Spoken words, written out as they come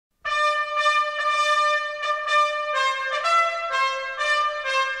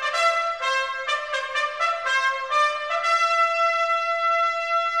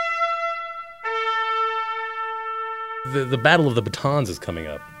the Battle of the Batons is coming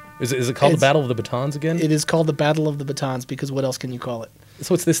up. Is it called the Battle of the Batons again? It is called the Battle of the Batons because what else can you call it?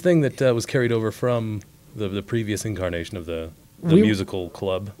 So it's this thing that was carried over from the previous incarnation of the musical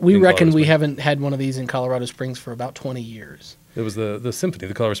club. We reckon we haven't had one of these in Colorado Springs for about 20 years. It was the symphony,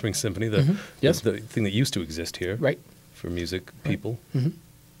 the Colorado Springs Symphony, the thing that used to exist here, right, for music people. Mm-hmm.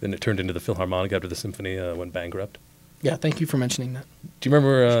 Then it turned into the Philharmonic after the symphony went bankrupt. Yeah, thank you for mentioning that. Do you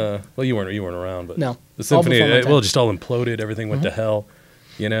remember? Well, you weren't around, but no, the symphony just all imploded. Everything went to hell.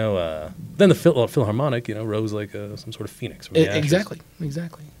 You know, then the Philharmonic, rose like some sort of phoenix from the ashes. Exactly.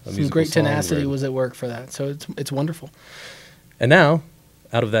 Some great tenacity was at work for that. So it's wonderful. And now,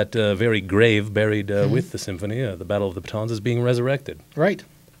 out of that very grave buried with the symphony, the Battle of the Batons is being resurrected. Right.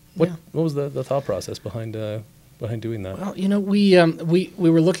 What was the thought process behind doing that? Well, we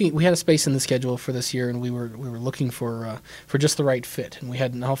were looking. We had a space in the schedule for this year, and we were looking for just the right fit. And we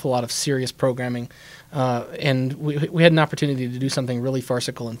had an awful lot of serious programming, and we had an opportunity to do something really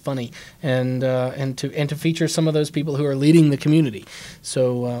farcical and funny, and to feature some of those people who are leading the community.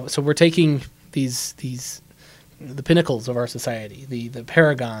 So we're taking the pinnacles of our society, the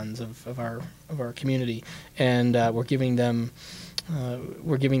paragons of our community, and we're giving them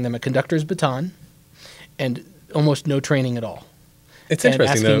a conductor's baton, and almost no training at all. It's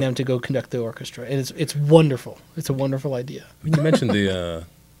interesting, asking them to go conduct the orchestra. And it's wonderful. It's a wonderful idea. You mentioned the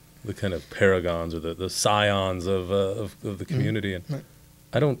kind of paragons or the scions of the community, and right.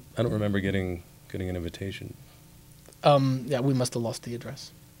 I don't remember getting an invitation. Yeah, we must have lost the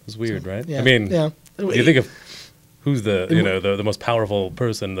address. It was weird, right? Yeah, I mean, yeah. You think of who's the most powerful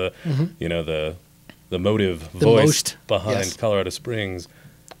person, the motive voice behind Colorado Springs.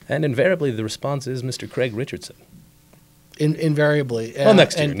 And invariably, the response is Mr. Craig Richardson. Invariably. Well,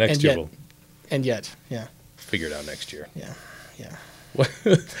 next year. And yet, yeah. Figure it out next year. Yeah.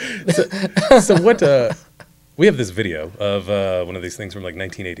 So what? We have this video of one of these things from like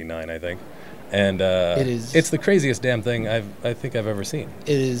 1989, I think, and it's the craziest damn thing I think I've ever seen.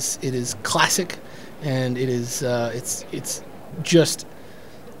 It is classic, and it's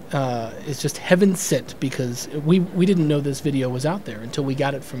just heaven sent, because we didn't know this video was out there until we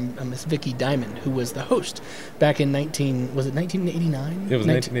got it from Miss Vicki Diamond, who was the host back in 1989? It was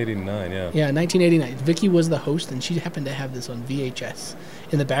 1989, yeah. Yeah, 1989. Vicki was the host, and she happened to have this on VHS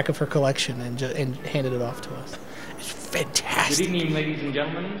in the back of her collection and handed it off to us. It's fantastic. Good evening, ladies and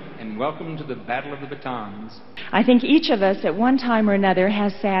gentlemen, and welcome to the Battle of the Batons. I think each of us at one time or another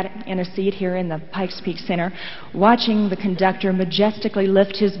has sat in a seat here in the Pikes Peak Center watching the conductor majestically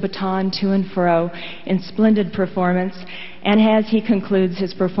lift his baton to and fro in splendid performance. And as he concludes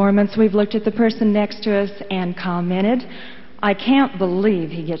his performance, we've looked at the person next to us and commented, "I can't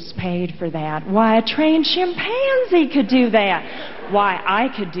believe he gets paid for that. Why, a trained chimpanzee could do that. Why, I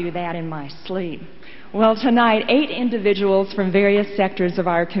could do that in my sleep." Well, tonight, 8 individuals from various sectors of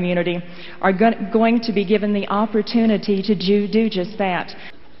our community are going to be given the opportunity to do just that.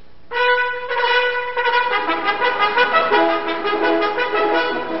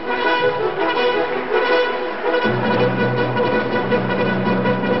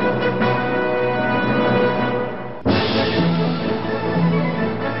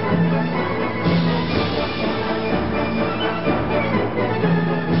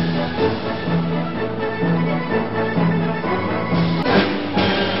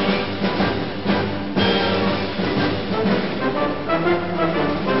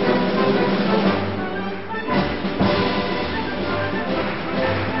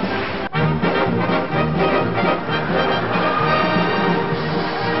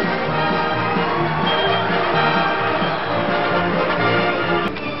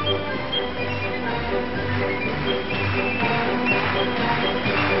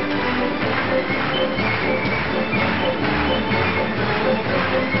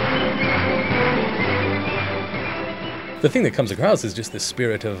 The thing that comes across is just the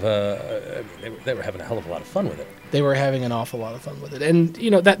spirit of they were having a hell of a lot of fun with it. They were having an awful lot of fun with it, and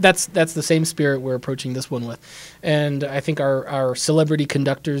that's the same spirit we're approaching this one with. And I think our celebrity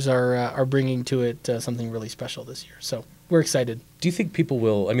conductors are bringing to it something really special this year. So we're excited. Do you think people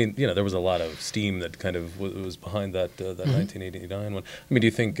will? I mean, there was a lot of steam that kind of was behind that 1989 one. I mean, do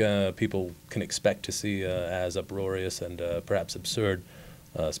you think people can expect to see as uproarious and perhaps absurd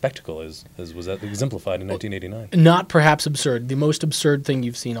spectacle as was that exemplified in 1989? Not perhaps absurd. The most absurd thing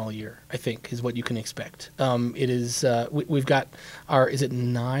you've seen all year, I think, is what you can expect. It is. We've got is it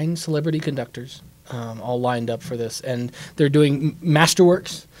 9 celebrity conductors all lined up for this, and they're doing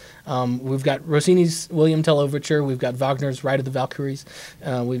masterworks. We've got Rossini's William Tell Overture. We've got Wagner's Ride of the Valkyries.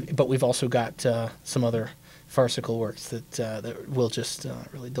 But we've also got some other farcical works that will just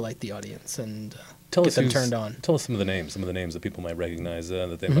really delight the audience. And get them turned on. Tell us some of the names that people might recognize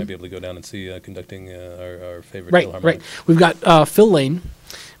that they might be able to go down and see conducting our favorite Philharmonic. Right. We've got Phil Lane.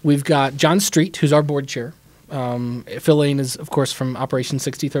 We've got John Street, who's our board chair. Phil Lane is, of course, from Operation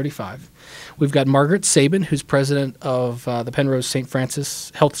 6035. We've got Margaret Sabin, who's president of the Penrose St.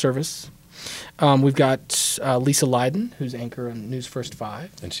 Francis Health Service. We've got Lisa Lydon, who's anchor on News First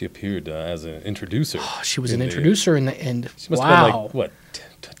 5. And she appeared as an introducer. Oh, she was an introducer in the end. She must have been like, what,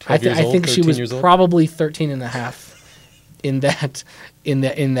 12 years old, I think she was years old? probably 13 and a half in that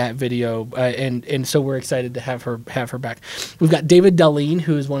video, and so we're excited to have her back. We've got David Darlene,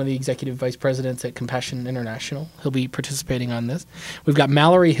 who is one of the executive vice presidents at Compassion International. He'll be participating on this. We've got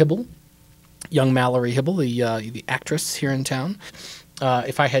Mallory Hibble, young Mallory Hibble, the actress here in town.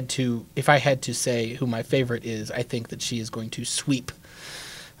 If I had to say who my favorite is, I think that she is going to sweep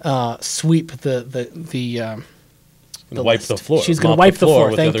the wipe the floor. She's going to wipe the floor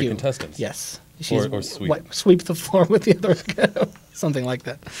with Thank the other you. contestants. Yes. Or sweep. Sweep the floor with the other, something like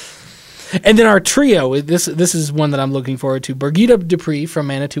that. And then our trio, this is one that I'm looking forward to. Brigitte Dupree from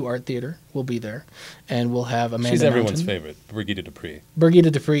Manitou Art Theater will be there, and we'll have Amanda She's everyone's Mountain. favorite, Brigitte Dupree.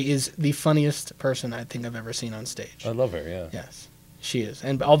 Brigitte Dupree is the funniest person I think I've ever seen on stage. I love her, yeah. Yes, she is.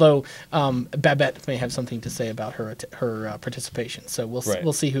 And although Babette may have something to say about her participation, so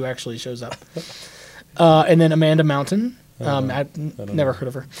we'll see who actually shows up. And then Amanda Mountain. I've never heard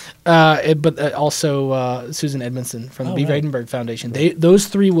of her. But also Susan Edmondson from the B. Reidenberg Foundation. Those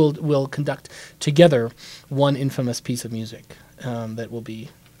three will conduct together one infamous piece of music that will be...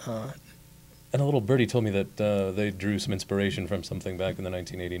 And a little birdie told me that they drew some inspiration from something back in the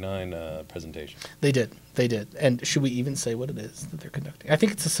 1989 presentation. They did. And should we even say what it is that they're conducting? I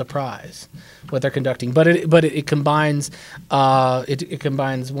think it's a surprise what they're conducting. But it combines it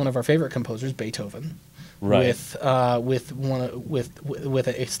combines one of our favorite composers, Beethoven. Right. With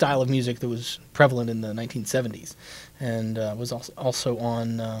a style of music that was prevalent in the 1970s, and was also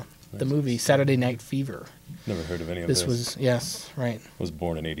on the movie Saturday Night Fever. Never heard of any of this. This was I was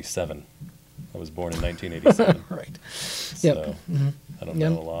born in '87. I was born in 1987. Right. So Yep. Mm-hmm. I don't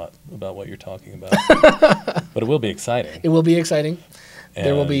know a lot about what you're talking about, but it will be exciting. It will be exciting. And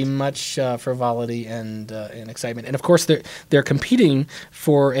there will be much frivolity and excitement, and of course they're competing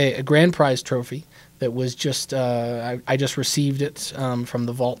for a grand prize trophy. That was just I just received it from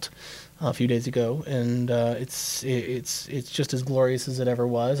the vault a few days ago, and it's just as glorious as it ever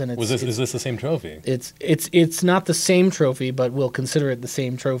was. And is this the same trophy? It's not the same trophy, but we'll consider it the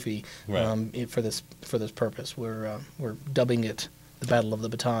same trophy for this purpose. We're dubbing it the Battle of the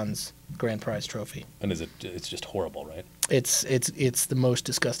Batons Grand Prize Trophy. And it's just horrible, right? It's the most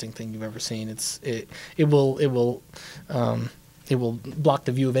disgusting thing you've ever seen. It will block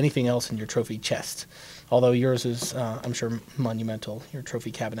the view of anything else in your trophy chest. Although yours is, I'm sure, monumental, your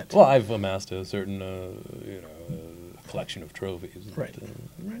trophy cabinet. Well, I've amassed a certain, collection of trophies. Right.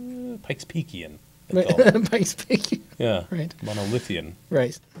 Pikes Peakian. Pikes Peak. Yeah. Right. Monolithian.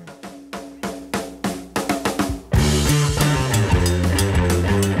 Right.